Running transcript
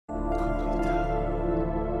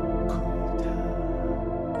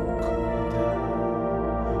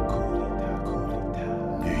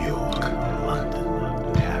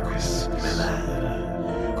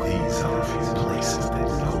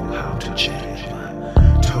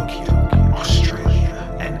Tokyo,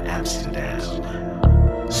 Australia, and Amsterdam.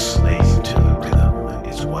 Slave to the rhythm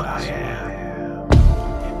is what I am.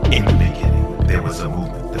 In the beginning, there was a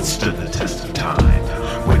movement that stood the test of time.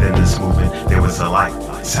 Within this movement, there was a light,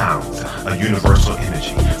 sound, a universal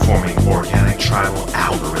energy, forming organic tribal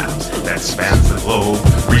algorithms that spans the globe,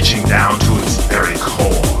 reaching down to its very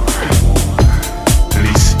core.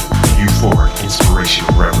 Releasing euphoric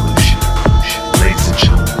inspirational revolution. Ladies and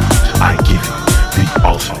gentlemen, I give you the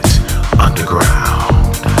ultimate underground.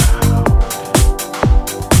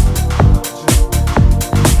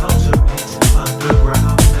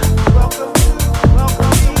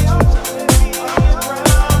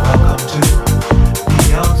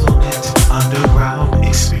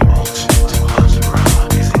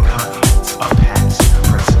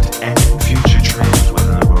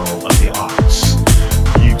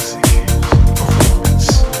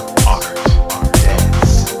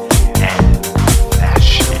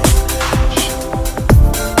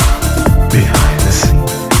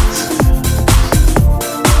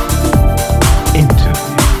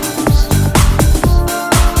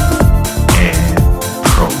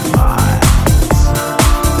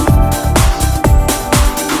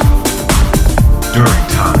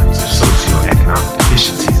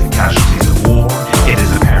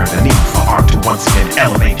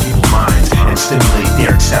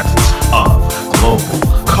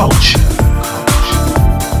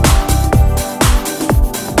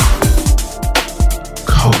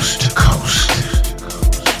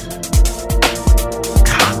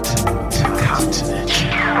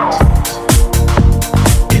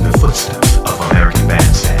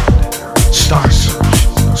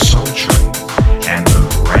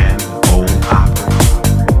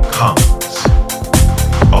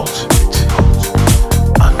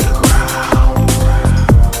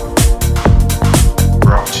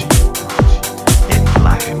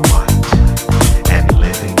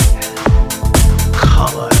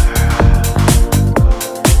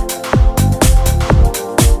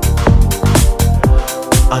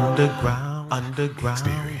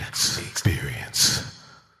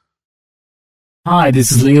 Hi,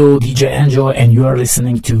 this is Leo, DJ Angel, and you are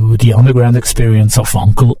listening to the Underground Experience of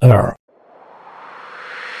Uncle Earl.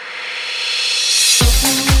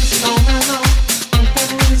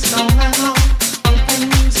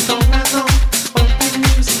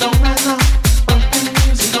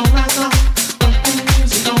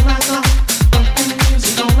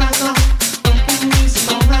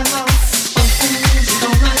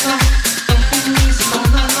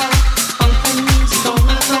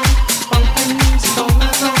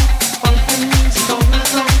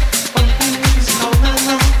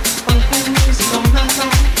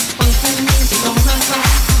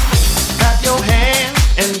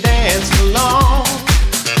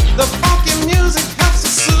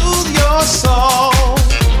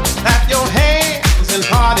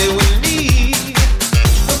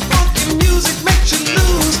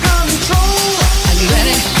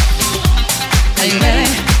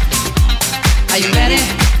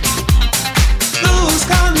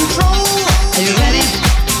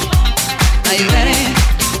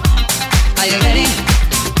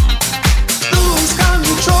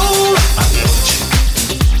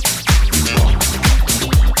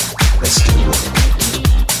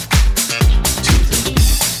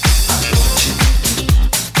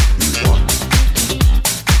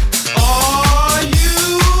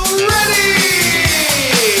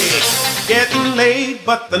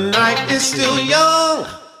 But the night is still young.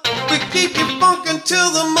 We keep you funkin'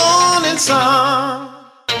 till the morning sun.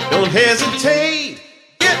 Don't hesitate,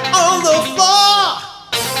 get on the floor.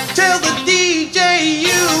 Tell the DJ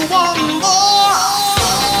you want more.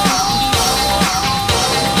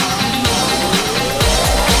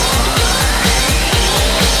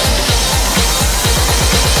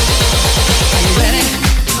 Are you ready?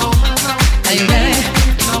 Are you ready?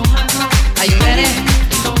 Are you ready?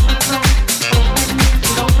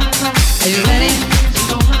 Are you ready?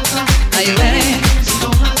 Are you ready?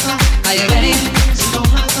 Are you ready?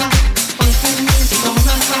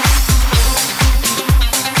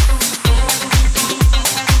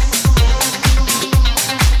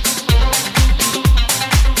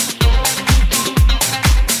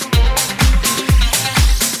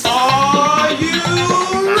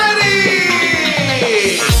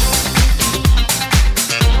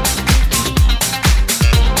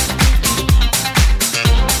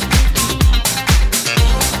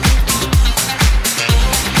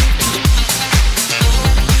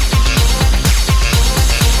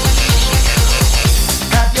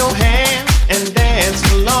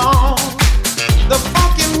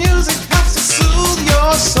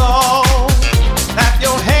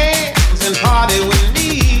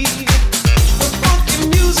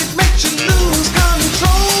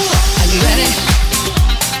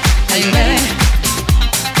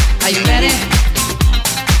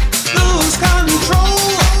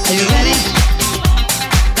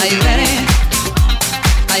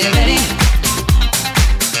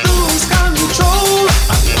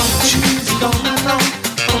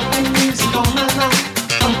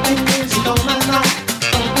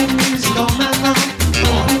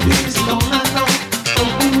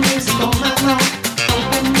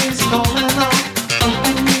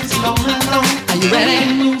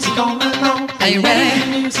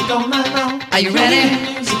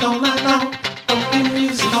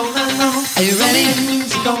 Are you ready?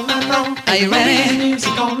 Music all night long. Are you ready?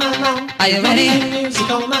 Music all night long. Are you ready? Music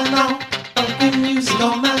all night long. Funky music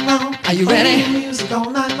all night long. Are you ready? Music all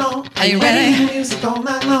night long. Are you ready? Music all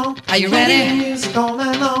night long. Are you ready? Music all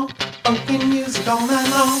night long. Funky music all night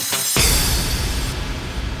long.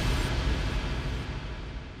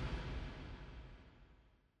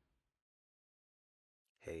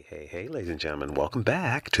 Hey, ladies and gentlemen, welcome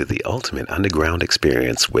back to the Ultimate Underground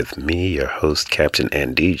Experience with me, your host, Captain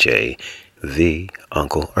and DJ, the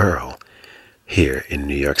Uncle Earl, here in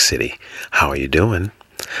New York City. How are you doing?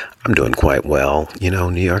 I'm doing quite well. You know,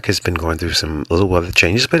 New York has been going through some little weather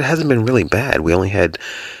changes, but it hasn't been really bad. We only had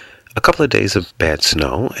a couple of days of bad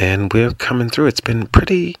snow, and we're coming through. It's been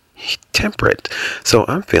pretty temperate. So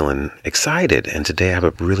I'm feeling excited, and today I have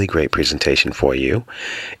a really great presentation for you.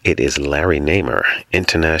 It is Larry Namer,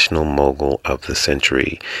 International Mogul of the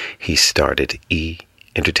Century. He started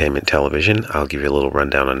Entertainment Television. I'll give you a little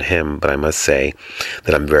rundown on him, but I must say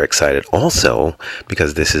that I'm very excited also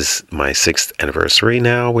because this is my 6th anniversary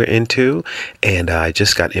now we're into, and I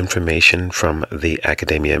just got information from the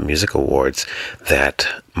Academia Music Awards that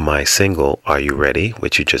my single, Are You Ready?,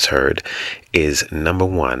 which you just heard, is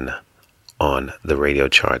 #1 on the radio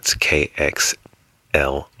charts, KXLR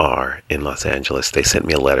in Los Angeles. They sent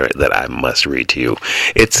me a letter that I must read to you.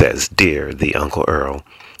 It says, "Dear the Uncle Earl,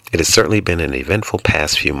 it has certainly been an eventful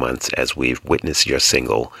past few months as we've witnessed your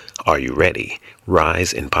single, Are You Ready?,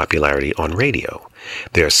 rise in popularity on radio.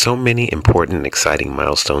 There are so many important and exciting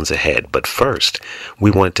milestones ahead, but first,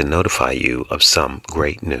 we wanted to notify you of some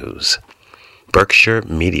great news. Berkshire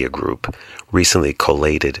Media Group recently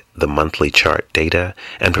collated the monthly chart data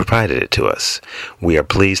and provided it to us. We are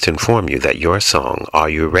pleased to inform you that your song, Are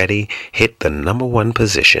You Ready?, hit the #1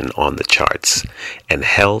 position on the charts and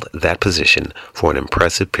held that position for an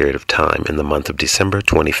impressive period of time in the month of December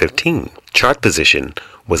 2015. Chart position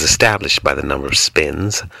was established by the number of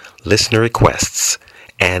spins, listener requests,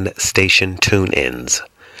 and station tune-ins.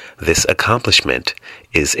 This accomplishment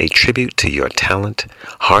is a tribute to your talent,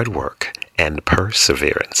 hard work, and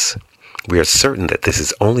perseverance. We are certain that this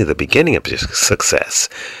is only the beginning of your success.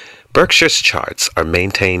 Berkshire's charts are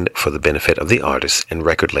maintained for the benefit of the artists and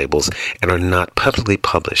record labels and are not publicly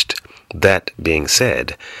published. That being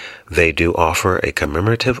said, they do offer a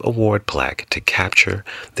commemorative award plaque to capture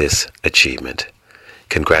this achievement.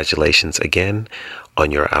 Congratulations again on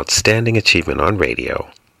your outstanding achievement on radio.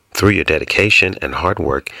 Through your dedication and hard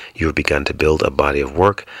work, you have begun to build a body of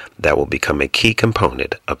work that will become a key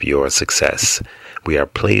component of your success. We are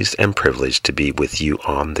pleased and privileged to be with you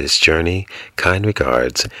on this journey. Kind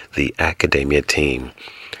regards, the Academia team."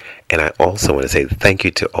 And I also want to say thank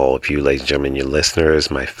you to all of you, ladies and gentlemen, your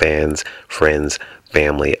listeners, my fans, friends,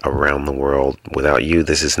 family around the world. Without you,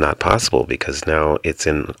 this is not possible because now it's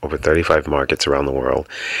in over 35 markets around the world,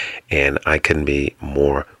 and I couldn't be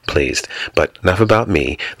more pleased. But enough about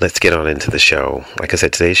me. Let's get on into the show. Like I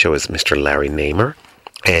said, today's show is Mr. Larry Namer,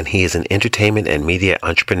 and he is an entertainment and media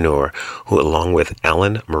entrepreneur who, along with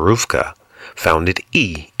Alan Marufka, founded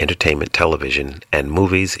Entertainment Television and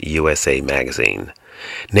Movies USA magazine.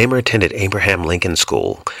 Namer attended Abraham Lincoln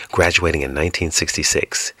School, graduating in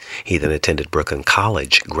 1966. He then attended Brooklyn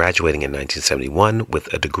College, graduating in 1971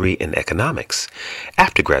 with a degree in economics.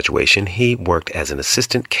 After graduation, he worked as an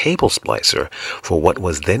assistant cable splicer for what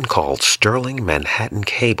was then called Sterling Manhattan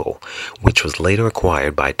Cable, which was later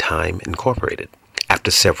acquired by Time Incorporated. After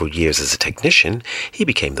several years as a technician, he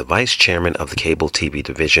became the vice chairman of the cable TV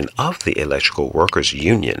division of the Electrical Workers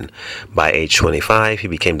Union. By age 25, he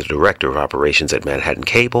became the director of operations at Manhattan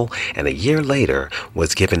Cable, and a year later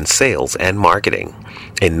was given sales and marketing.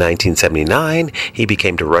 In 1979, he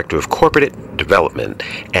became director of corporate development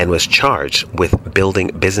and was charged with building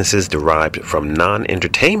businesses derived from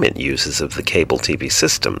non-entertainment uses of the cable TV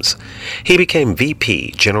systems. He became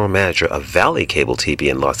VP, general manager of Valley Cable TV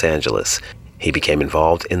in Los Angeles. He became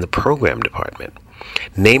involved in the program department.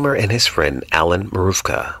 Namer and his friend Alan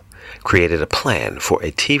Marufka created a plan for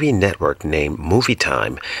a TV network named Movie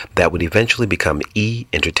Time that would eventually become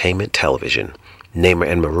Entertainment Television. Namer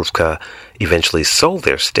and Marufka eventually sold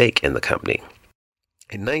their stake in the company.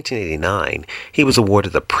 In 1989, he was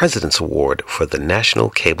awarded the President's Award for the National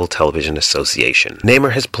Cable Television Association. Namer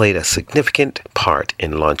has played a significant part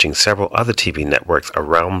in launching several other TV networks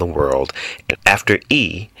around the world. After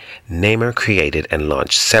Namer created and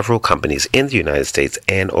launched several companies in the United States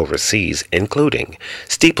and overseas, including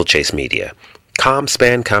Steeplechase Media,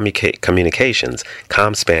 Comspan Communications,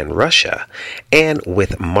 Comspan Russia, and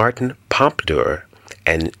with Martin Pompadour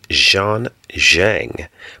and Jean Zhang,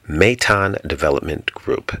 Meitan Development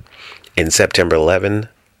Group. In September 11,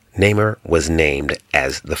 Namer was named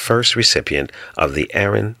as the first recipient of the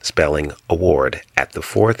Aaron Spelling Award at the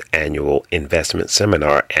 4th Annual Investment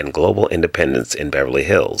Seminar and Global Independence in Beverly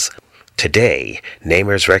Hills. Today,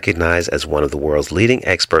 Namer is recognized as one of the world's leading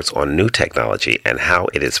experts on new technology and how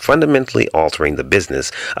it is fundamentally altering the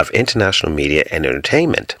business of international media and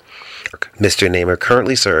entertainment. Mr. Namer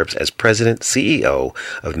currently serves as President-CEO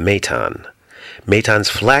of Meitan. Meitan's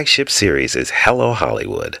flagship series is Hello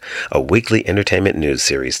Hollywood, a weekly entertainment news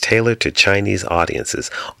series tailored to Chinese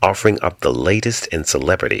audiences, offering up the latest in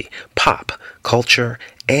celebrity, pop, culture,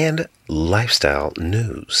 and lifestyle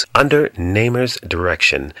news. Under Namer's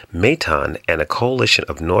direction, Meitan and a coalition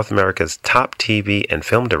of North America's top TV and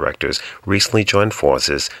film directors recently joined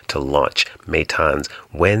forces to launch Meitan's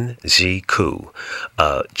Wen Ji Ku,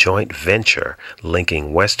 a joint venture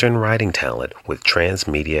linking Western writing talent with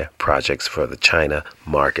transmedia projects for the China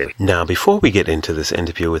market. Now, before we get into this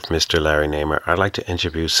interview with Mr. Larry Namer, I'd like to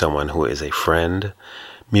introduce someone who is a friend,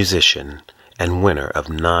 musician, and winner of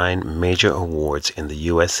 9 major awards in the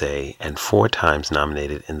USA and 4 times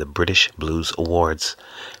nominated in the British Blues Awards,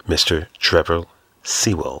 Mr. Trevor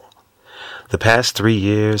Sewell. The past 3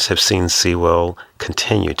 years have seen Sewell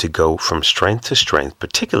continue to go from strength to strength,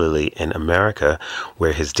 particularly in America,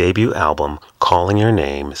 where his debut album, Calling Your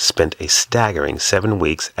Name, spent a staggering 7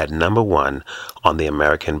 weeks at number 1 on the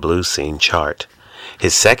American blues scene chart.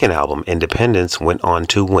 His second album, Independence, went on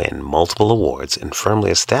to win multiple awards and firmly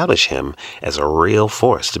establish him as a real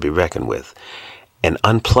force to be reckoned with. An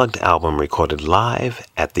unplugged album recorded live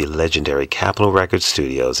at the legendary Capitol Records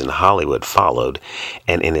Studios in Hollywood followed,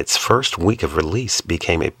 and in its first week of release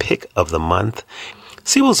became a pick of the month.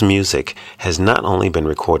 Sewell's music has not only been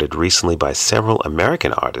recorded recently by several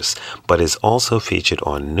American artists, but is also featured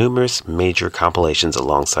on numerous major compilations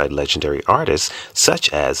alongside legendary artists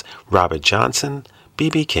such as Robert Johnson,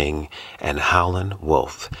 B.B. King, and Howlin'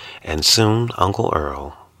 Wolf. And soon Uncle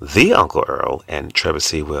Earl, the Uncle Earl, and Trevor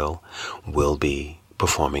Sewell will be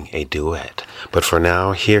performing a duet. But for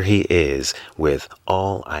now, here he is with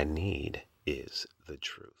All I Need Is the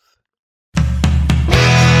Truth.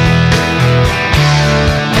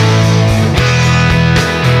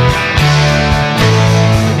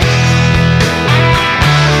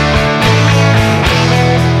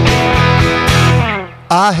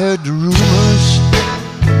 I heard the rumors,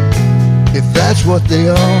 if that's what they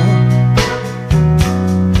are.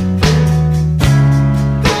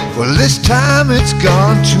 Well, this time it's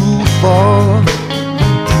gone too far.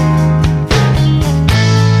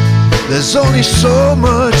 There's only so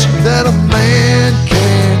much that a man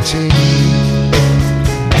can take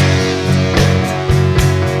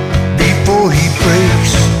before he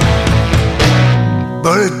breaks.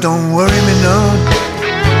 But it don't worry me none.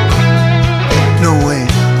 No way.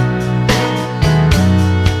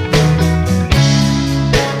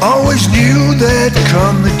 Always knew that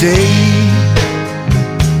come the day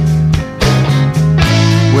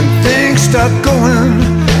when things start going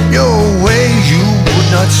your way, you would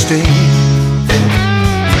not stay. But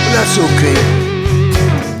that's okay.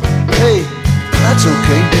 Hey, that's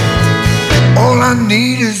okay. All I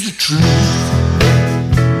need is the truth.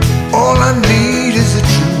 All I need is the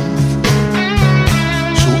truth.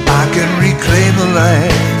 I can reclaim the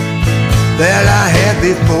life that I had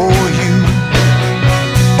before you.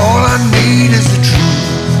 All I need is the truth,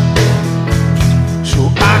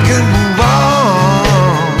 so I can move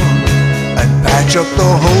on and patch up the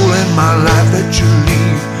hole in my life that you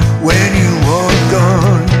leave when you are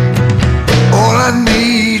gone. All I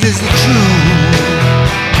need is the truth.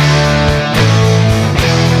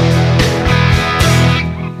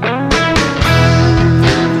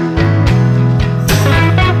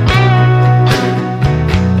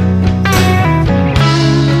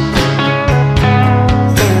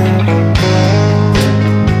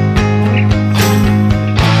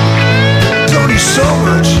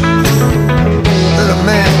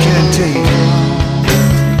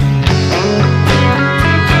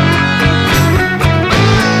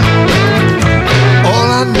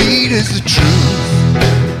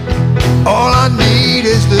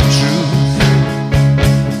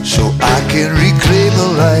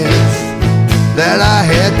 That I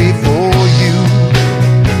had before you.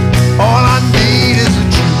 All I need is the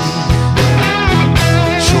truth,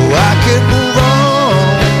 so I can move on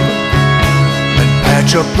and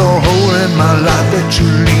patch up the hole in my life that you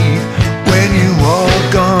leave when you are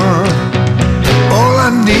gone. All I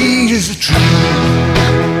need is the truth.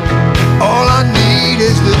 All I need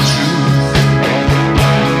is the truth.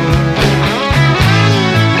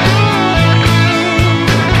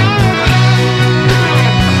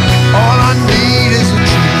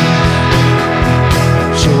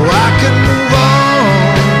 So I can move on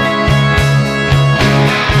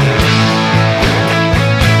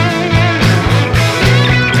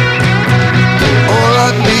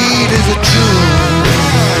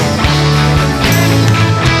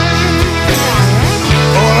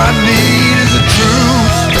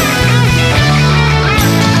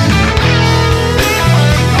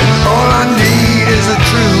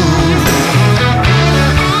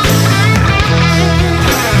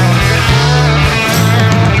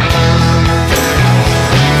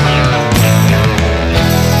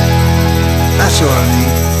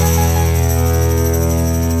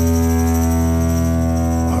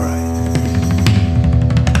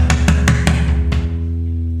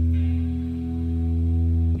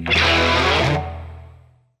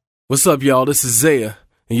What's up, y'all? This is Zaya,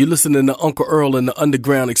 and you're listening to Uncle Earl and the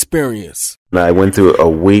Underground Experience. I went through a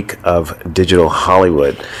week of digital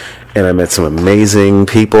Hollywood, and I met some amazing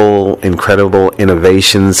people, incredible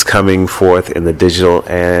innovations coming forth in the digital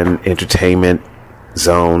and entertainment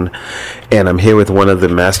zone. And I'm here with one of the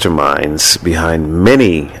masterminds behind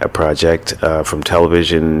many a project, from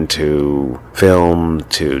television to film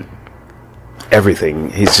to everything.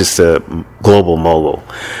 He's just a global mogul,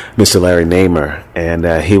 Mr. Larry Namer. And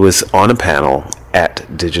he was on a panel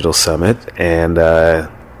at Digital Summit, and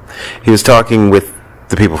he was talking with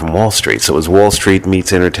the people from Wall Street. So it was Wall Street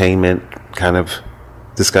meets entertainment kind of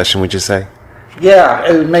discussion, would you say? Yeah,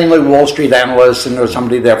 it was mainly Wall Street analysts, and there was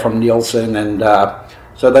somebody there from Nielsen, and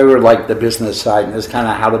so they were like the business side, and it's kind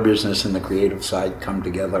of how the business and the creative side come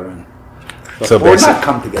together, and not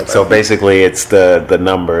come together. So basically, it's the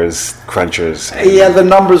numbers crunchers. Yeah, the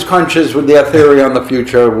numbers crunchers with their theory on the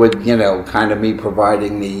future, with kind of me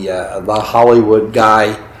providing the Hollywood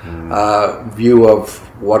guy view of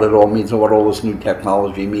what it all means and what all this new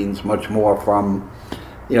technology means, much more from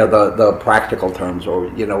the practical terms, or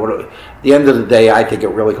what. At the end of the day, I think it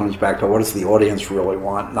really comes back to what does the audience really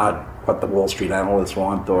want, not what the Wall Street analysts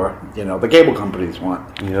want, or the cable companies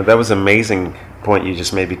want. That was an amazing point you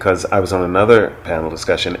just made, because I was on another panel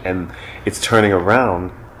discussion, and it's turning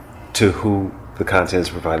around to who the content is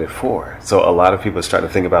provided for. So a lot of people are starting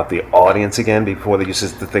to think about the audience again. Before they used to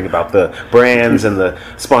think about the brands and the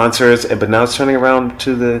sponsors, but now it's turning around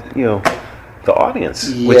to the audience,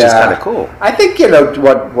 which is kind of cool. I think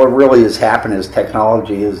what really has happened is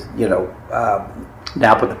technology is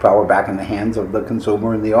now put the power back in the hands of the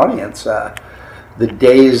consumer and the audience. The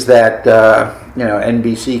days that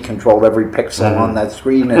NBC controlled every pixel on that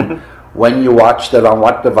screen, and when you watched it, on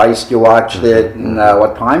what device you watched it, and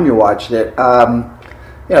what time you watched it,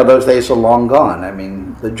 those days are long gone. I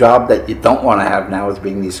mean, the job that you don't want to have now is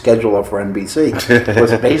being the scheduler for NBC.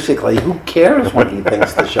 Was basically, who cares when he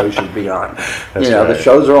thinks the show should be on? That's right. The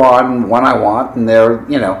shows are on when I want, and they're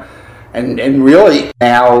And really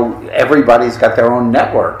now everybody's got their own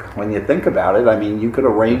network. When you think about it, I mean, you could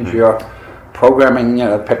arrange your programming,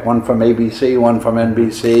 pick one from ABC, one from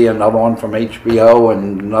NBC, another one from HBO,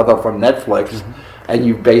 and another from Netflix, and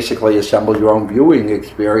you basically assemble your own viewing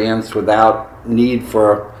experience without need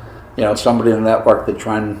for, somebody in the network to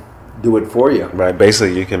try and do it for you. Right.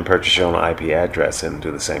 Basically, you can purchase your own IP address and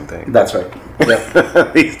do the same thing. That's right.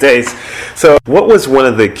 Yeah. These days. So, what was one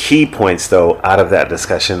of the key points, though, out of that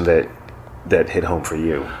discussion that hit home for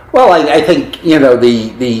you? Well, I think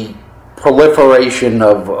the proliferation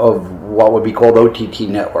of what would be called OTT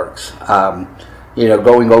networks,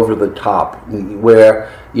 going over the top, where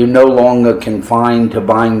you're no longer confined to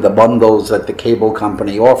buying the bundles that the cable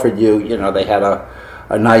company offered you. They had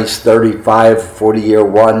a nice 35, 40-year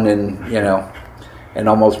run in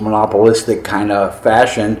almost monopolistic kind of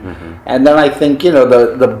fashion. And then I think,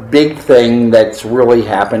 the big thing that's really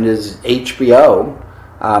happened is HBO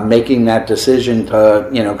making that decision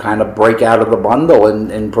to, kind of break out of the bundle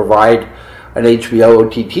and provide an HBO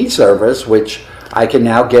OTT service, which I can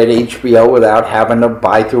now get HBO without having to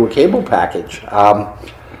buy through a cable package.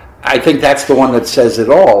 I think that's the one that says it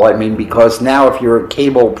all. I mean, because now if you're a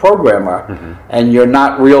cable programmer and you're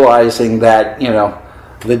not realizing that,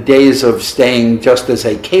 the days of staying just as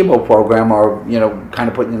a cable programmer are, kind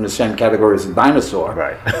of putting you in the same category as a dinosaur.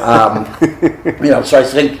 Right. So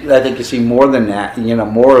I think you see more than that,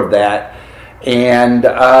 more of that. And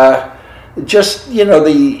just,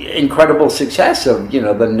 the incredible success of, the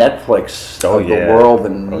Netflix of the world,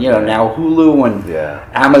 and, now Hulu and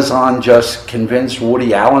Amazon just convinced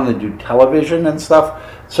Woody Allen to do television and stuff.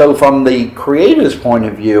 So from the creator's point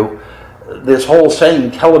of view, this whole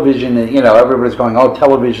saying television, everybody's going, oh,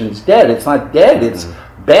 television's dead. It's not dead. It's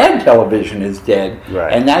bad television is dead.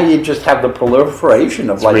 Right. And now you just have the proliferation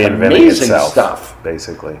of amazing stuff.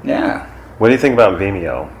 Basically. Yeah. What do you think about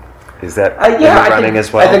Vimeo? Is that running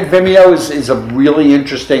as well? I think Vimeo is a really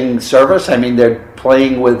interesting service. I mean, they're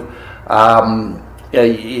playing with kind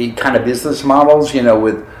of business models,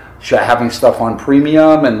 with having stuff on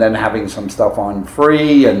premium and then having some stuff on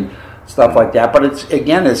free and stuff like that. But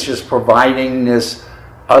it's just providing this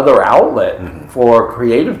other outlet for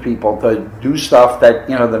creative people to do stuff that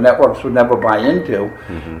the networks would never buy into,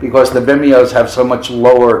 because the Vimeos have so much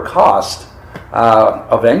lower cost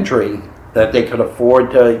of entry that they could afford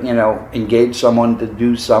to engage someone to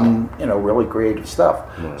do some really creative stuff.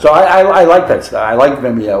 So I like that stuff. I like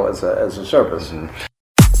Vimeo as a service.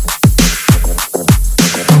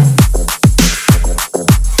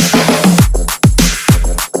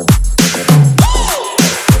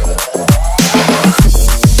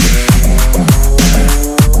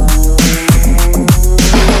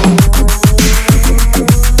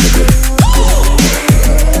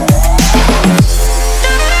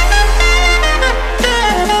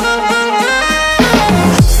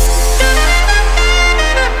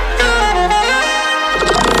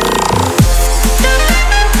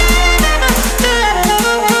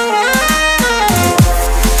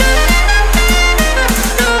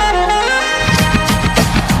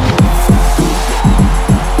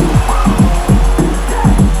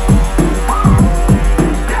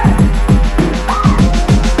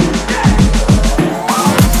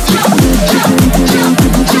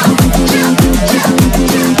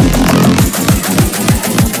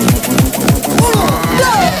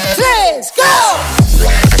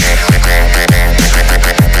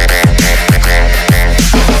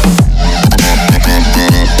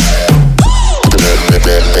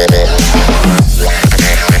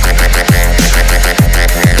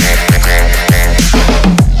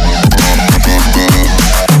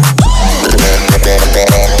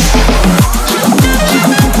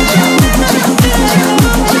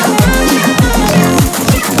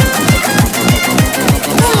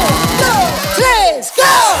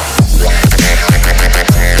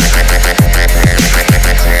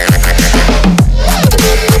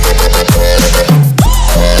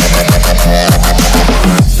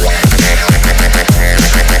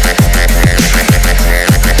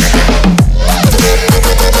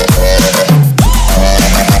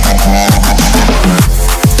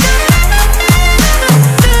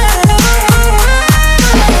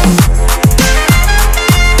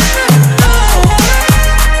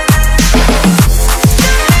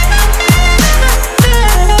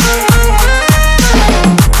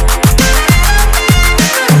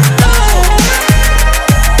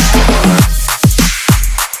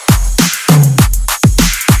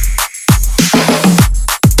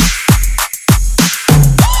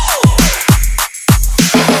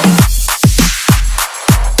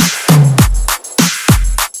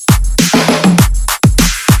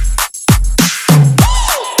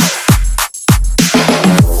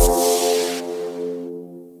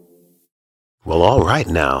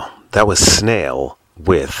 right, now, that was Snail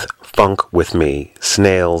with Funk With Me,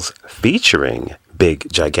 Snails featuring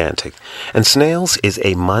Big Gigantic. And Snails is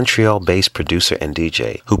a Montreal-based producer and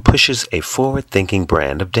DJ who pushes a forward-thinking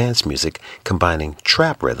brand of dance music combining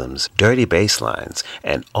trap rhythms, dirty bass lines,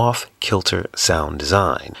 and off-kilter sound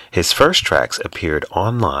design. His first tracks appeared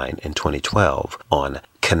online in 2012 on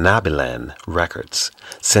Cannabilan Records.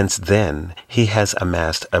 Since then, he has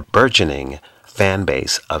amassed a burgeoning fan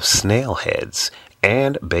base of snail heads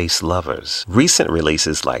and bass lovers. Recent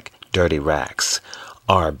releases like Dirty Racks,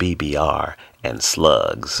 RBBR, and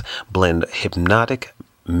Slugs blend hypnotic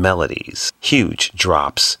melodies, huge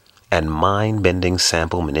drops, and mind-bending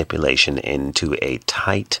sample manipulation into a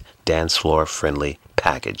tight, dance floor-friendly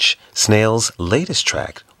package. Snail's latest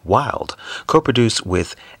track, Wild, co-produced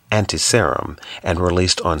with Antiserum and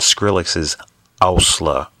released on Skrillex's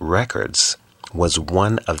Ausla Records, was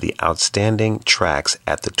one of the outstanding tracks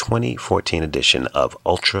at the 2014 edition of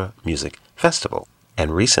Ultra Music Festival.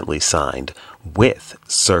 And recently signed with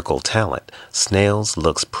Circle Talent, Snails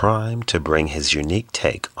looks primed to bring his unique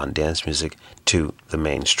take on dance music to the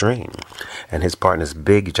mainstream. And his partner's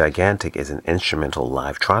Big Gigantic is an instrumental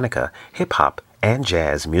live-tronica, hip-hop, and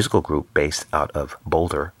jazz musical group based out of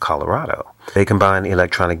Boulder, Colorado. They combine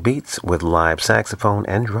electronic beats with live saxophone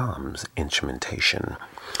and drums instrumentation.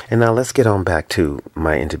 And now let's get on back to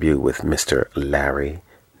my interview with Mr. Larry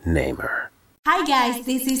Namer. Hi guys,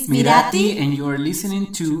 this is Mirati and you're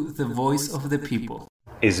listening to The Voice of the People.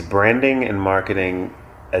 Is branding and marketing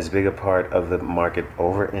as big a part of the market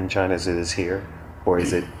over in China as it is here? Or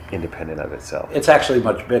is it independent of itself? It's actually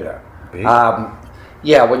much bigger. Big?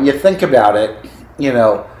 Yeah, when you think about it, you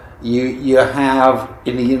know, you have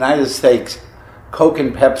in the United States, Coke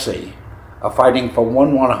and Pepsi are fighting for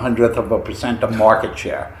 1/100% of market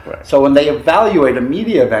share. Right. So when they evaluate a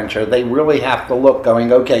media venture, they really have to look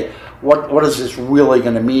going, okay, what is this really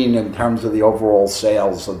going to mean in terms of the overall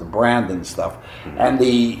sales of the brand and stuff? Mm-hmm. And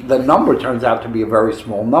the number turns out to be a very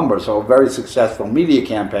small number. So a very successful media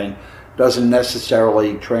campaign doesn't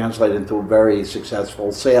necessarily translate into a very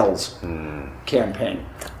successful sales campaign.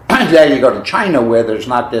 Then you go to China where there's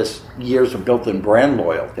not this years of built-in brand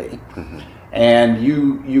loyalty. Mm-hmm. And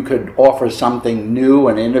you could offer something new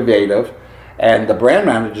and innovative, and the brand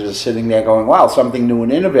managers are sitting there going, wow, something new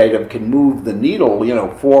and innovative can move the needle,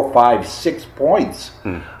 4, 5, 6 points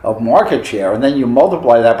of market share. And then you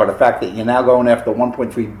multiply that by the fact that you're now going after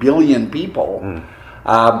 1.3 billion people who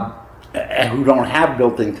don't have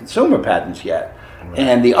built-in consumer patents yet. Right.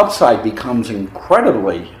 And the upside becomes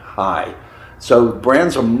incredibly high. So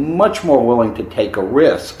brands are much more willing to take a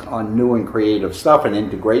risk on new and creative stuff and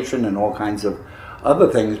integration and all kinds of other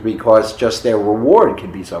things because just their reward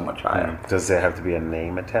can be so much higher. Does there have to be a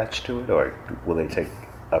name attached to it, or will they take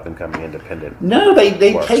up-and-coming independent? No,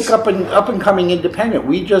 they take up-and-coming independent.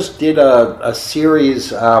 We just did a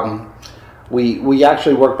series. We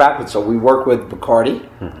actually work backwards. So we work with Bacardi,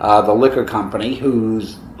 the liquor company,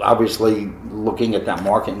 who's obviously looking at that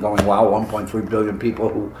market and going, wow, 1.3 billion people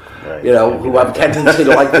who have a tendency to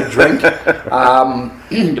like to drink,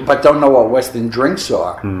 but don't know what Western drinks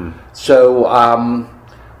are. So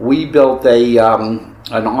we built an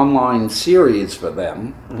online series for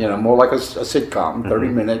them, more like a sitcom,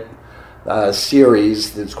 30-minute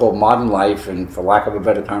series. It's called Modern Life, and for lack of a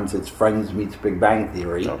better term, it's Friends Meets Big Bang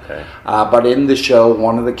Theory. Okay. But in the show,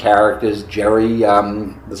 one of the characters, Jerry,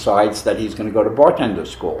 decides that he's going to go to bartender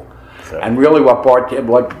school. Sure. And really what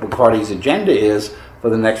Bacardi's agenda is for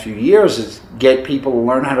the next few years is get people to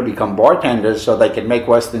learn how to become bartenders so they can make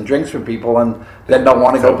Western drinks for people and then don't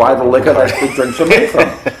want to go buy the liquor that the drinks are made from.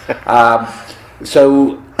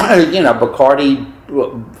 Bacardi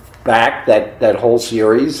back that whole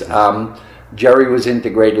series. Jerry was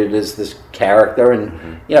integrated as this character, and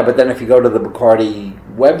but then if you go to the Bacardi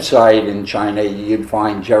website in China, you'd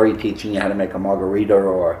find Jerry teaching you how to make a margarita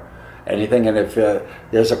or anything. And if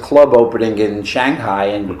there's a club opening in Shanghai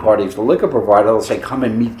and Bacardi's the liquor provider, they'll say, come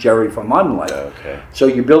and meet Jerry from Modern Life. Okay. So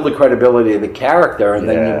you build the credibility of the character, and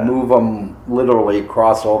then you move them literally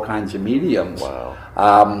across all kinds of mediums. Wow.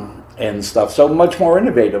 And stuff. So much more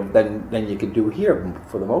innovative than you could do here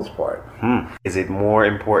for the most part. Is it more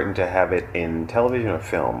important to have it in television or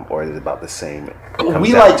film, or is it about the same?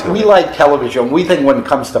 We like television. We think when it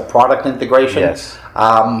comes to product integration,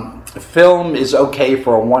 film is okay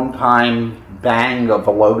for a one-time bang of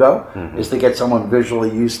a logo, is to get someone visually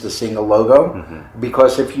used to seeing a logo.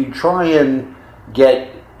 Because if you try and get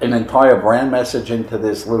an entire brand message into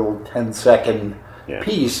this little 10-second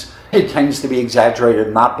piece, it tends to be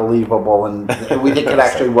exaggerated, not believable, and we think it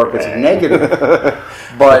actually works as a negative.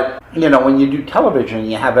 But, when you do television and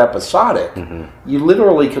you have episodic, you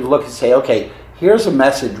literally could look and say, okay, here's a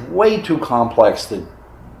message way too complex to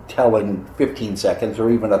tell in 15 seconds or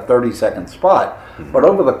even a 30-second spot. But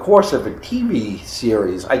over the course of a TV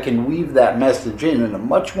series, I can weave that message in a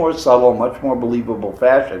much more subtle, much more believable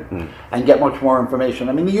fashion and get much more information.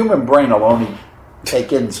 I mean, the human brain will only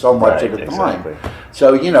take in so much at a time.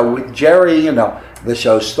 So, with Jerry, the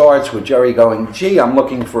show starts with Jerry going, gee, I'm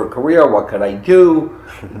looking for a career, what could I do?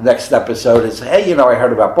 Next episode is, hey, I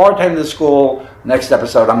heard about bartender school. Next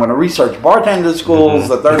episode, I'm going to research bartender schools.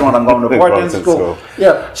 The third one, I'm going to bartender school.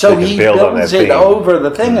 Yeah, so he builds it over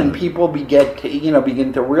the thing, and people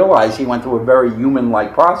begin to realize he went through a very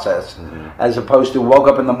human-like process, as opposed to woke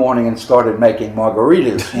up in the morning and started making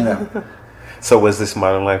margaritas, So was this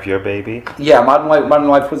Modern Life your baby? Yeah, Modern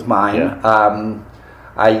Life was mine. Yeah.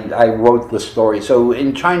 I wrote the story. So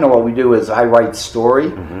in China, what we do is I write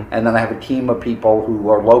story, and then I have a team of people who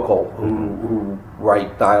are local who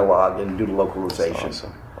write dialogue and do the localization.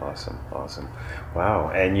 Awesome.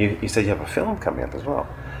 Wow. And you said you have a film coming up as well.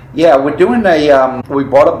 Yeah, we're doing we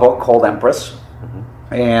bought a book called Empress,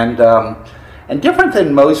 and different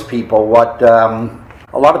than most people,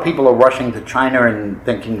 a lot of people are rushing to China and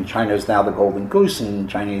thinking China is now the golden goose, and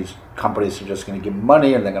Chinese companies are just going to give them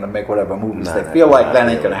money and they're going to make whatever movies they feel like. That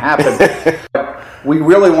ain't going to happen. But we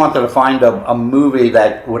really wanted to find a movie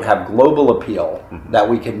that would have global appeal, that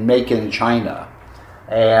we could make in China.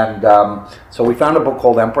 And so we found a book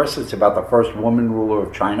called Empress. It's about the first woman ruler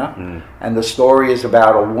of China. And the story is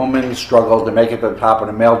about a woman's struggle to make it to the top in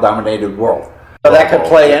a male-dominated world. So that could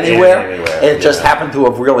play anywhere. It just happened to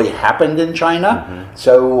have really happened in China.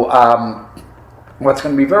 So what's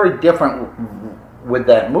going to be very different with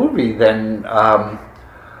that movie than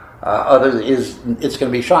others is it's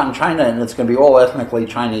going to be shot in China, and it's going to be all ethnically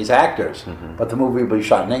Chinese actors, but the movie will be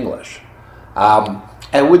shot in English.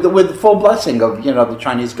 And with the full blessing of the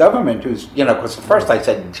Chinese government, who's because at first I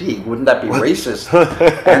said, gee, wouldn't that be racist?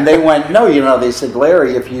 And they went, no, they said,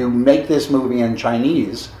 Larry, if you make this movie in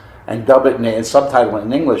Chinese and dub it and subtitle it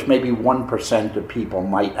in English, maybe 1% of people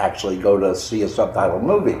might actually go to see a subtitled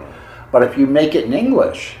movie. But if you make it in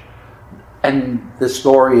English and the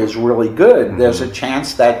story is really good, there's a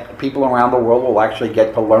chance that people around the world will actually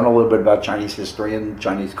get to learn a little bit about Chinese history and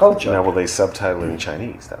Chinese culture. Now, will they subtitle it in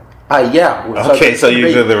Chinese, though? Yeah. Okay, so you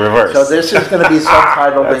do the reverse. So this is going to be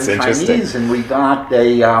subtitled in Chinese, and we got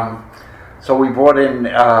so we brought in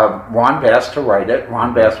Ron Bass to write it.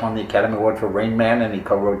 Ron Bass won the Academy Award for Rain Man, and he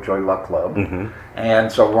co-wrote Joy Luck Club.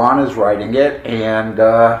 And so Ron is writing it, and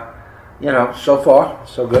so far,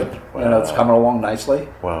 so good. Wow. It's coming along nicely.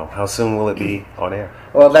 Wow. How soon will it be on air?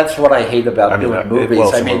 Well, that's what I hate about doing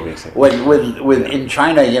movies. With in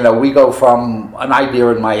China, we go from an idea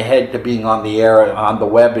in my head to being on the air on the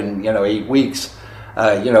web in 8 weeks.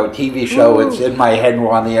 TV show, it's in my head and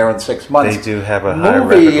we're on the air in 6 months. They do have a high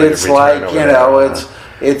movie. It's like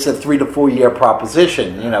it's a 3 to 4 year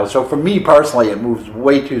proposition. So for me personally, it moves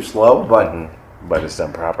way too slow, but it's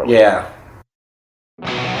done properly. Yeah.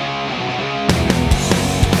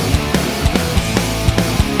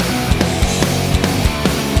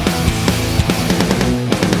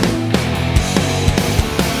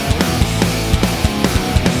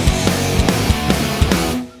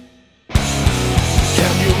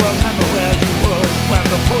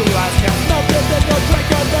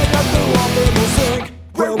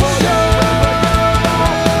 When we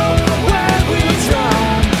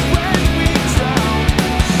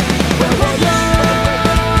drown,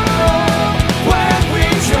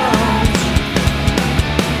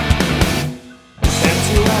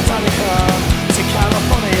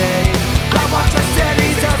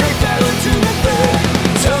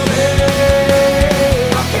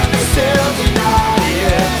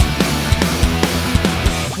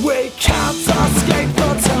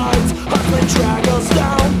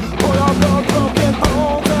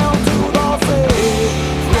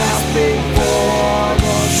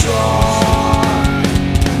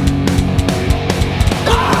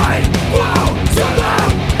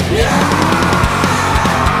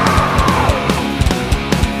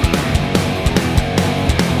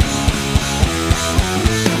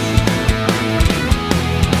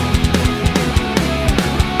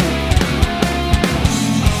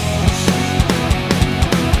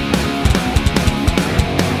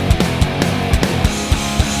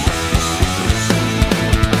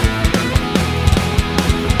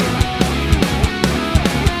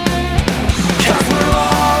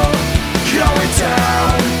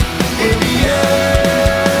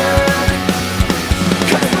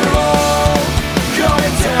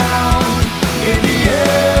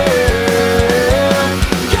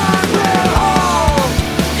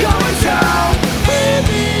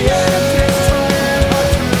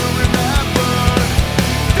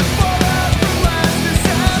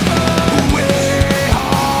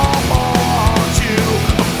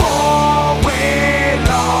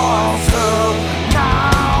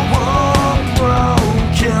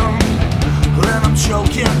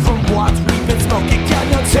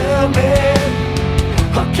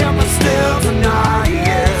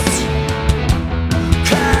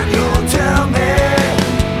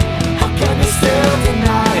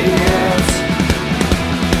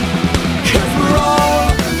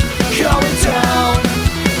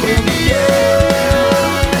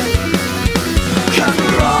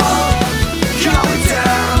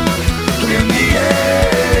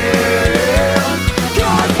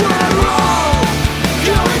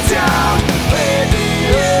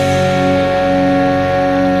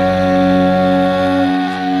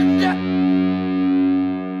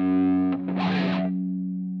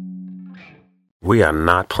 We are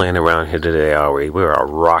not playing around here today, are we? We are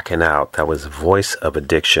rocking out. That was Voice of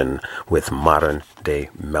Addiction with Modern Day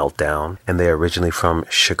Meltdown. And they're originally from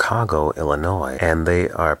Chicago, Illinois. And they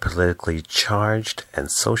are politically charged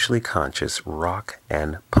and socially conscious rock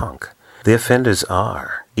and punk. The offenders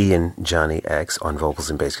are Ian Johnny X on vocals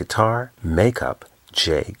and bass guitar, Makeup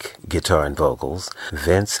Jake, guitar and vocals,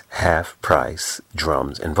 Vince Half Price,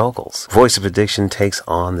 drums and vocals. Voice of Addiction takes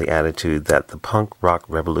on the attitude that the punk rock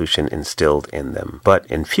revolution instilled in them, but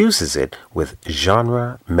infuses it with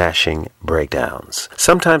genre-mashing breakdowns.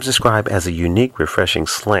 Sometimes described as a unique, refreshing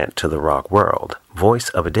slant to the rock world, Voice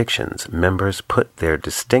of Addiction's members put their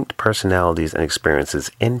distinct personalities and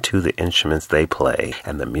experiences into the instruments they play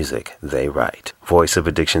and the music they write. Voice of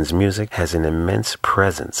Addiction's music has an immense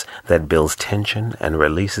presence that builds tension and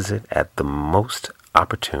releases it at the most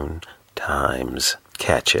opportune times.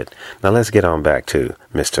 Catch it. Now let's get on back to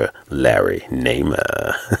Mr. Larry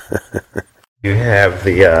Namer. You have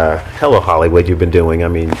the Hello Hollywood you've been doing,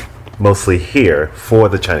 mostly here for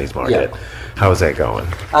the Chinese market. Yeah. How's that going?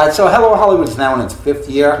 So Hello Hollywood is now in its 5th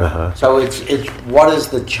year. Uh-huh. So it's what does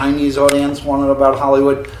the Chinese audience want about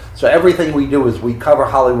Hollywood? So everything we do is we cover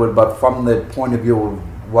Hollywood, but from the point of view of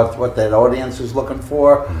what that audience is looking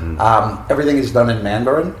for. Mm-hmm. Everything is done in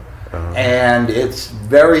Mandarin. Uh-huh. And it's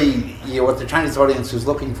very, what the Chinese audience is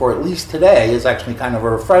looking for, at least today, is actually kind of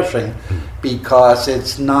refreshing because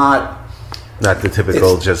it's not the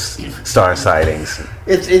typical just star sightings.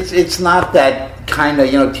 It's not that kind of,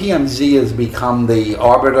 TMZ has become the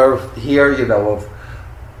arbiter here, of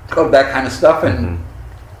that kind of stuff. And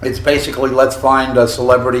it's basically, let's find a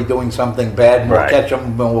celebrity doing something bad and we'll catch him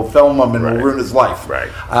and we'll film him and we'll ruin his life.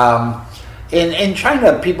 Right. In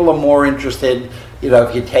China, people are more interested,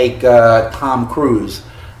 if you take Tom Cruise,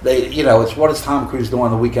 it's what does Tom Cruise do on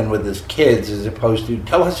the weekend with his kids, as opposed to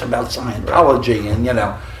tell us about Scientology and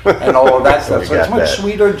and all of that stuff. So it's much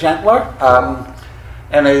sweeter, gentler,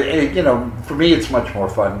 and for me it's much more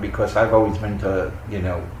fun because I've always been to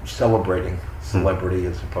celebrating celebrity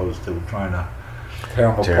as opposed to trying to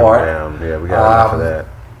tear them apart. Yeah, we got enough of that.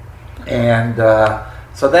 And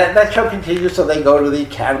so that show continues. So they go to the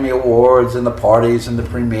Academy Awards and the parties and the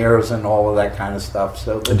premieres and all of that kind of stuff.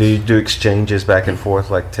 So do you do exchanges back and forth,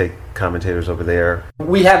 like take commentators over there?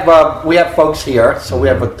 We have folks here. So we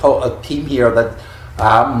have a team here that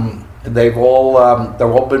they've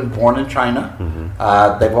all been born in China.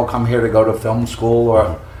 Mm-hmm. They've all come here to go to film school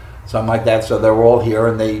or something like that. So they're all here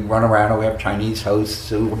and they run around, and we have Chinese hosts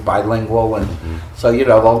who are bilingual, and so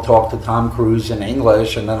they'll talk to Tom Cruise in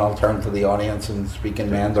English, and then I'll turn to the audience and speak in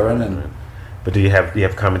Mandarin. And but do you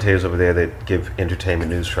have commentators over there that give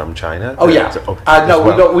entertainment news from China? Oh yeah.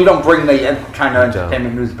 No, we don't bring the China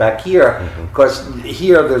entertainment news back here because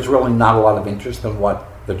here there's really not a lot of interest in what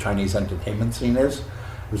the Chinese entertainment scene is.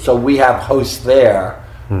 So we have hosts there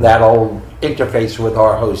that'll interface with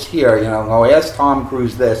our host here, ask Tom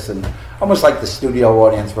Cruise this, and almost like the studio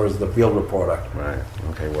audience versus the field reporter. Right.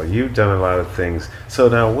 Okay, well, you've done a lot of things. So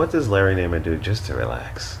now, what does Larry Namer do just to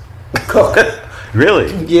relax? Cook. Really?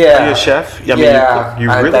 Yeah. Are you a chef? You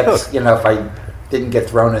really cook? If I didn't get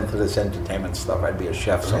thrown into this entertainment stuff, I'd be a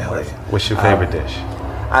chef somewhere. Really? What's your favorite dish?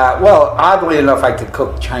 Well, oddly enough, I could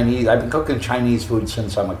cook Chinese. I've been cooking Chinese food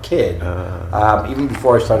since I'm a kid, even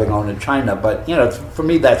before I started going to China. But for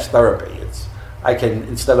me, that's therapy. I can,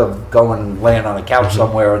 instead of going laying on a couch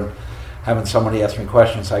somewhere and having somebody ask me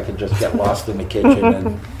questions, I could just get lost in the kitchen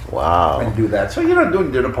and and do that. So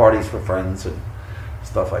doing dinner parties for friends and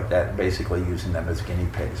stuff like that, and basically using them as guinea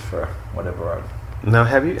pigs for whatever. Now,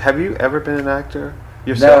 have you ever been an actor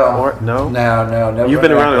yourself? No. Never. You've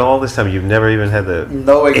been around all this time. You've never even had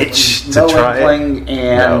the itch to try it?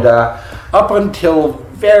 And up until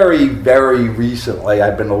very, very recently,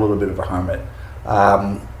 I've been a little bit of a hermit.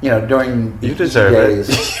 During the you deserve days.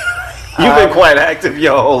 it. You've been quite active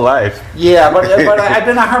your whole life. Yeah, but I've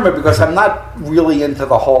been a hermit because I'm not really into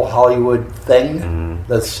the whole Hollywood thing,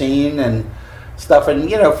 the scene and stuff. And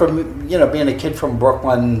from being a kid from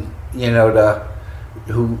Brooklyn, to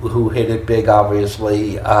who hit it big,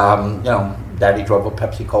 obviously. Daddy drove a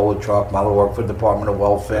Pepsi Cola truck. Mother worked for the Department of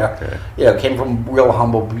Welfare. Okay. Came from real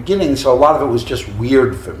humble beginnings, so a lot of it was just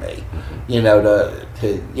weird for me.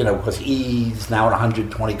 Because he's now in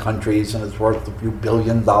 120 countries and it's worth a few $1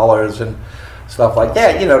 billion and stuff like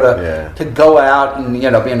that. To go out and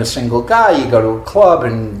being a single guy, you go to a club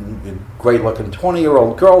and a great-looking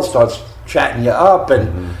 20-year-old girl starts chatting you up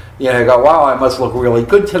and. You go, wow, I must look really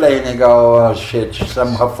good today. And you go, oh, shit,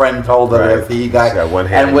 her friend told her that the guy.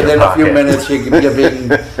 And within a few minutes,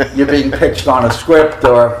 you're being pitched on a script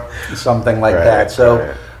or something like that.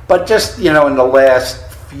 So, but just, in the last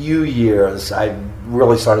few years, I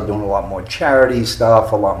really started doing a lot more charity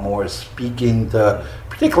stuff, a lot more speaking to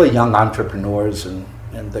particularly young entrepreneurs and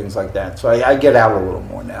things like that. So I get out a little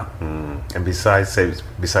more now. And besides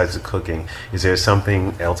the cooking, is there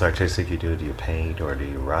something else artistic you do? Do you paint or do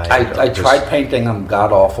you write? I tried painting. I'm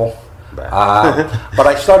god awful. But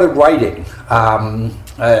I started writing.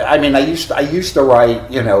 I mean, I used to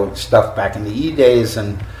write, stuff back in the days,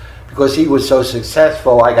 and because he was so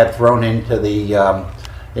successful, I got thrown into the.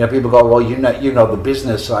 People go, well, you know the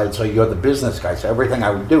business side, so you're the business guy. So everything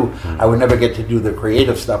I would do, I would never get to do the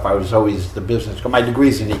creative stuff. I was always the business. My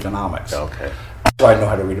degree's in economics. Okay. So I know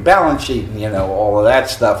how to read a balance sheet and, all of that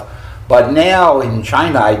stuff. But now in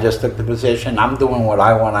China, I just took the position, I'm doing what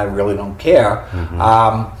I want, I really don't care.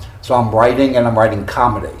 So I'm writing, and I'm writing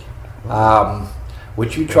comedy.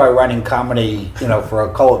 Which you try writing comedy,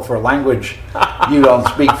 for a language you don't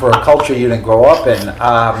speak, for a culture you didn't grow up in.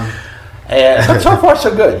 But so far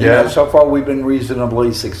so good. So far we've been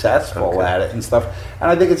reasonably successful at it and stuff. And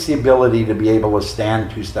I think it's the ability to be able to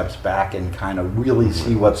stand 2 steps back and kind of really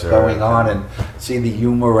see what's going on and see the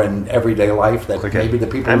humor in everyday life that maybe the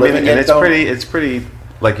people living it don't. It's pretty,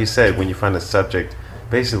 like you said, when you find a subject,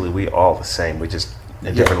 basically we all the same. We just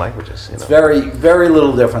in different languages. It's very, very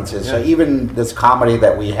little differences. So even this comedy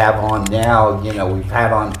that we have on now, we've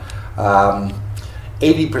had on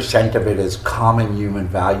 80% of it is common human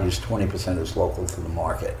values, 20% is local to the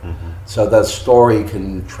market. So the story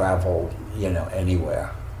can travel, anywhere.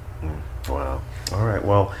 Wow. All right.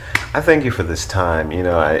 Well, I thank you for this time.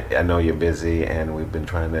 I know you're busy, and we've been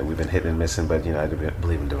hitting and missing, but I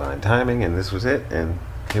believe in divine timing, and this was it, and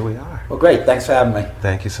here we are. Well, great. Thanks for having me.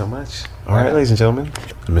 Thank you so much. All right, ladies and gentlemen,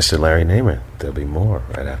 Mr. Larry Namer. There'll be more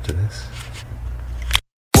right after this.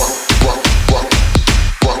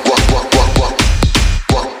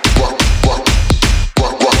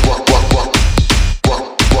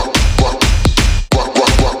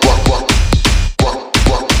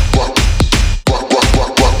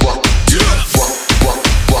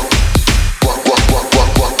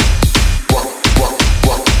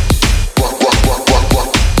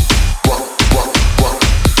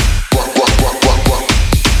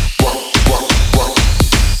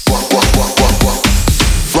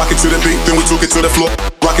 To the floor,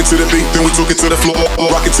 rock it to the beat, then we took it to the floor.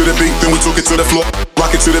 Rock it to the beat, then we took it to the floor.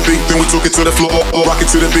 Rock it to the beat, then we took it to the floor. Rock it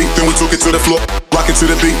to the beat, then we took it to the floor. Rock it to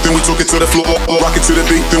the beat, then we took it to the floor. Rock it to the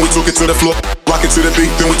beat, then we took it to the floor. Rock it to the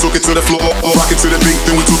beat, then we took it to the floor. Rock it to the beat,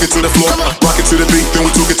 then we took it to the floor. Rock it to the beat, then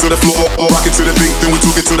we took it to the floor. Rock it to the beat, then we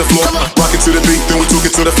took it to the floor. Rock it to the beat, then we took it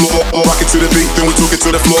to the floor. Rock it to the beat, then we took it to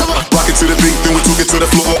the floor. Rock it to the beat, then we took it to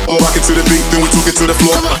the floor. Rock it to the beat, then we took it to the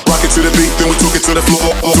floor. Rock it to the beat, then we took it to the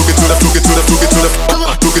floor.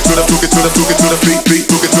 Took it to the beat, beat,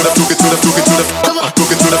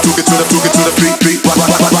 took it to the beat, beat.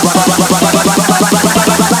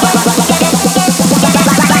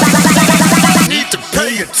 Need to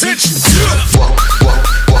pay attention.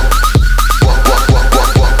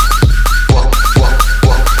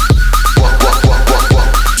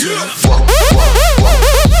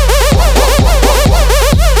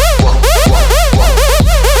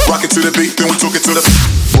 Rock it to the beat, then we took it to the.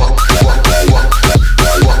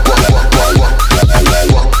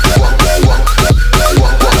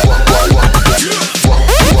 Yeah.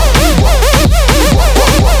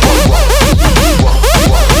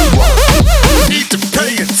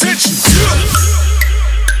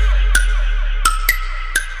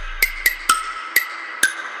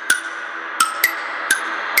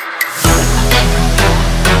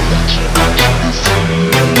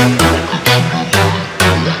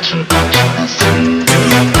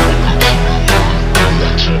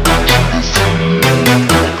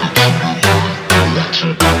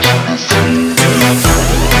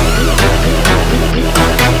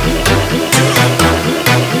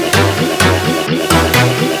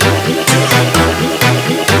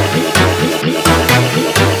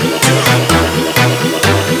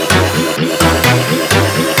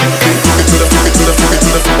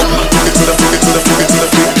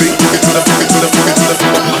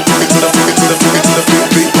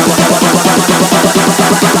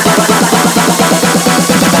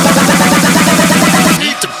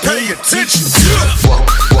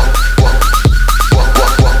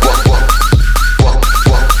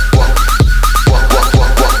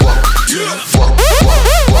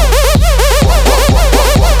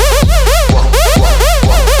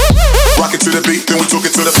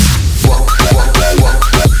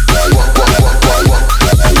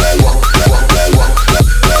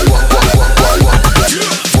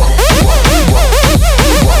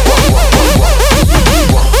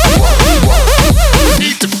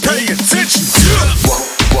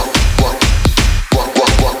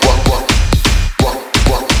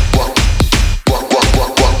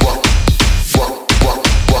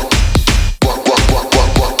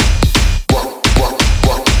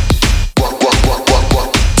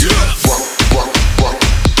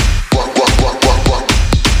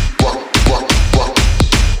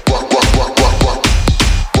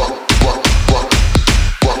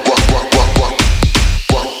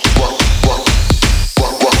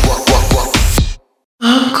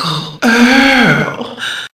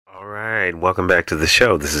 welcome back to the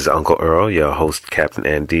show. This is Uncle Earl, your host, captain,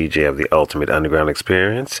 and DJ of the Ultimate Underground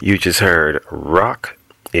Experience. You just heard Rock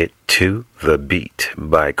It to the Beat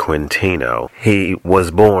by Quintino. He was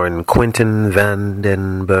born Quentin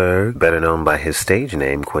Vandenberg, better known by his stage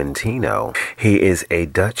name Quintino. He is a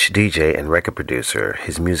Dutch DJ and record producer.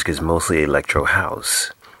 His music is mostly electro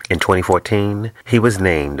house. In 2014, he was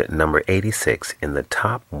named number 86 in the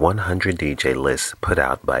top 100 DJ list put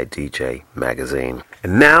out by DJ Magazine.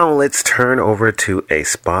 And now let's turn over to a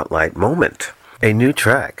spotlight moment. A new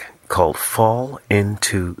track called Fall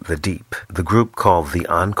Into the Deep. The group called The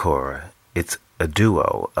Encore. It's a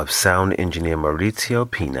duo of sound engineer Maurizio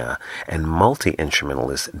Pina and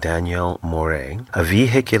multi-instrumentalist Daniel Moret. A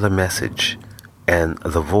vehicular message and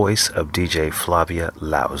the voice of DJ Flavia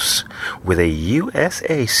Laus with a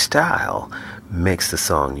USA style makes the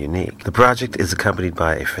song unique. The project is accompanied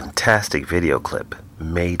by a fantastic video clip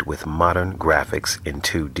made with modern graphics in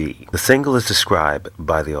 2D. The single is described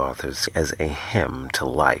by the authors as a hymn to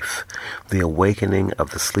life, the awakening of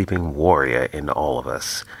the sleeping warrior in all of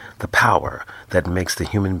us, the power that makes the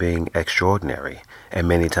human being extraordinary, and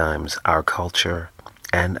many times our culture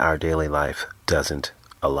and our daily life doesn't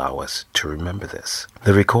allow us to remember this.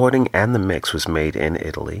 The recording and the mix was made in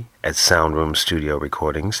Italy at Soundroom Studio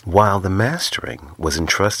Recordings, while the mastering was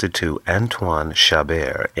entrusted to Antoine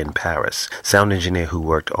Chabert in Paris, sound engineer who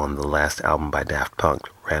worked on the last album by Daft Punk,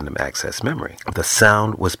 Random Access Memory. The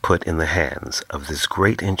sound was put in the hands of this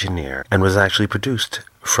great engineer and was actually produced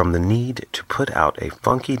from the need to put out a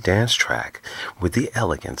funky dance track with the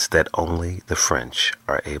elegance that only the French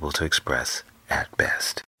are able to express at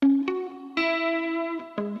best.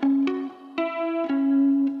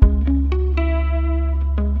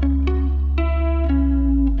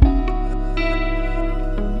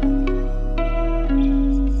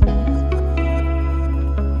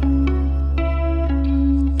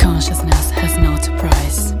 Consciousness has no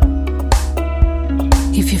price.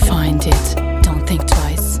 If you find it, don't think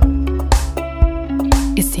twice.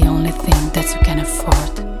 It's the only thing that you can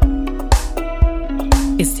afford.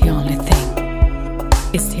 It's the only thing.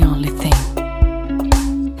 It's the only thing.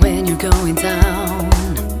 When you're going down,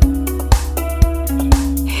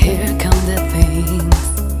 here come the things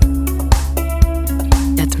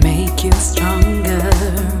that make you stronger.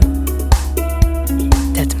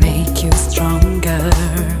 That make you stronger.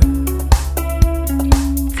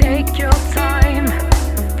 Take your time,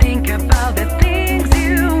 think about the things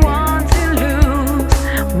you want to lose,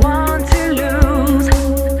 want to lose.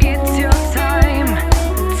 It's your time,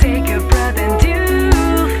 take a breath and do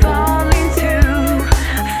fall into,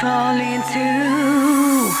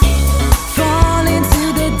 fall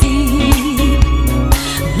into the deep.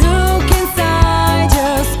 Look inside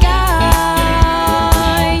your sky,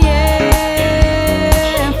 yeah,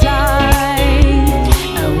 and fly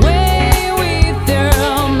away with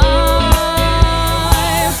your mind.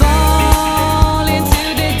 Fall into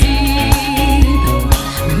the deep.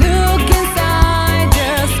 Look inside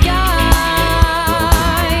your sky,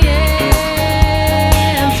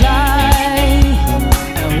 yeah, and fly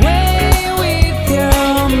away with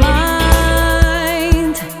your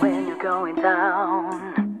mind. When you're going down,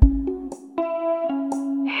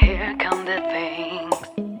 here come the things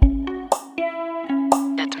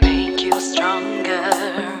that make you stronger.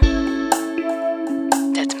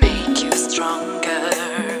 That make you stronger.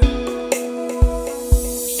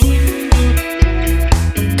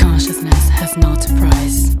 Consciousness has no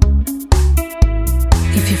price.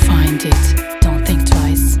 If you find it, don't think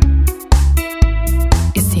twice.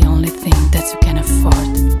 It's the only thing that you can afford.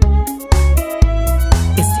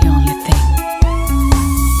 It's the only thing.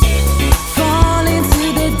 Fall into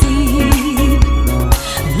the deep.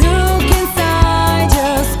 Look inside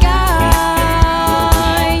your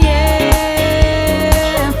sky, yeah,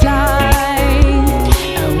 and fly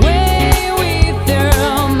away with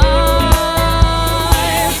your mind.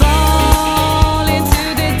 Fall into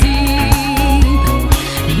the deep.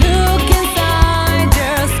 Look inside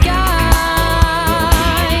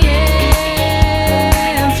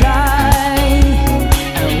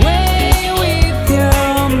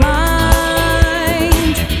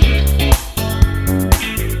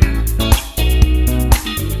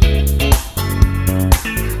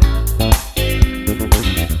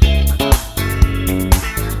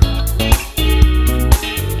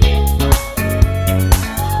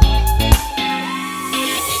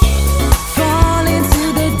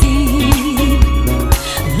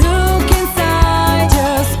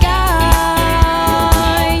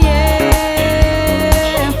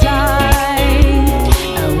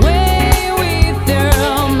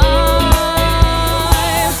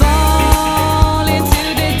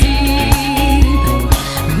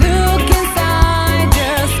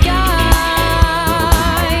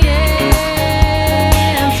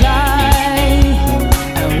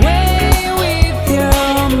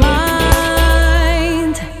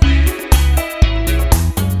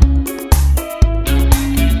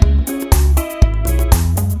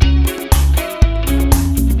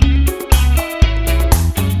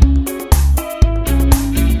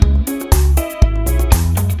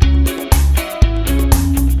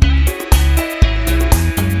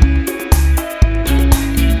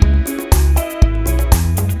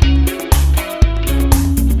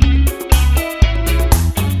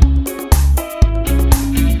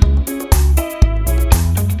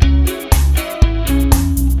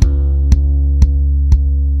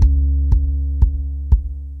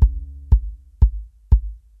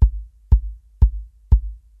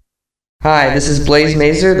Hi, this is Blaze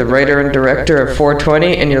Mazer, the writer and director of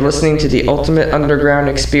 420, and you're listening to the Ultimate Underground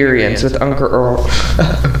Experience with Uncle Earl.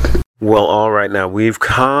 Well, all right, now we've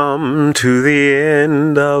come to the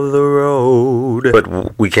end of the road.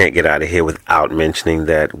 But we can't get out of here without mentioning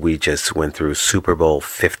that we just went through Super Bowl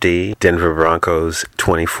 50, Denver Broncos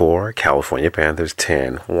 24, California Panthers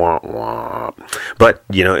 10. Wah, wah. But,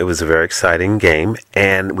 you know, it was a very exciting game,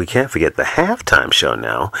 and we can't forget the halftime show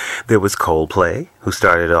now. There was Coldplay, who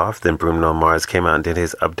started off, then Bruno Mars came out and did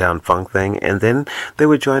his Uptown Funk thing, and then they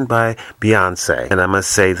were joined by Beyonce. And I must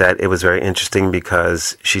say that it was very interesting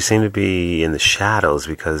because she seemed to be in the shadows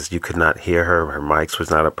because you could not hear her. Her mics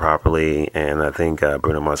was not up properly, and I think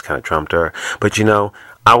Bruno Mars kind of trumped her. But, you know,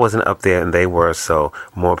 I wasn't up there and they were, so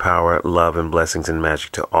more power, love, and blessings and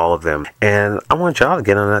magic to all of them. And I want y'all to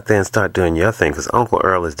get on out there and start doing your thing, because Uncle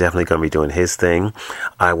Earl is definitely going to be doing his thing.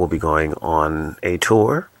 I will be going on a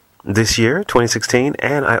tour this year, 2016,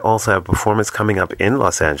 and I also have a performance coming up in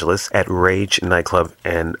Los Angeles at Rage Nightclub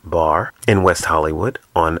and Bar in West Hollywood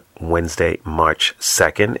on Wednesday, March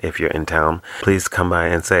 2nd. If you're in town, please come by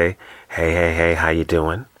and say, hey, how you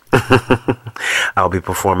doing? I'll be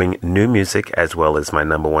performing new music as well as my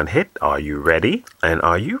number one hit, Are You Ready? And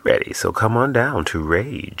Are You Ready? So come on down to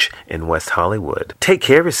Rage in West Hollywood. Take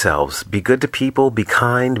care of yourselves. Be good to people. Be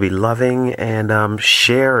kind. Be loving. And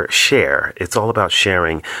share. It's all about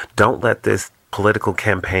sharing. Don't let this political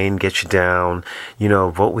campaign get you down. You know,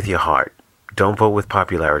 vote with your heart. Don't vote with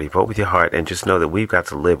popularity. Vote with your heart, and just know that we've got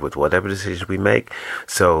to live with whatever decisions we make.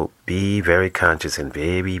 So be very conscious and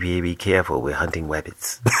very, very careful with hunting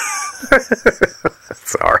weapons.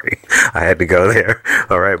 Sorry, I had to go there.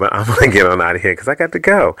 All right, but I'm going to get on out of here because I got to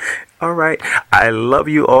go. All right, I love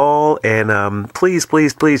you all, and please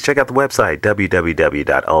check out the website,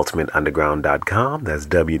 www.ultimateunderground.com. That's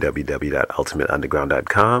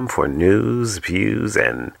www.ultimateunderground.com for news, views,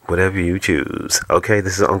 and whatever you choose. Okay,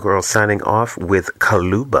 this is Uncle Earl signing off with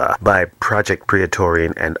Kaluba by Project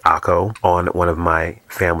Praetorian and Akko on one of my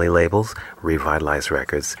family labels, Revitalized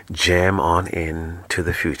Records. Jam on in to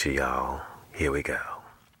the future, y'all. Here we go.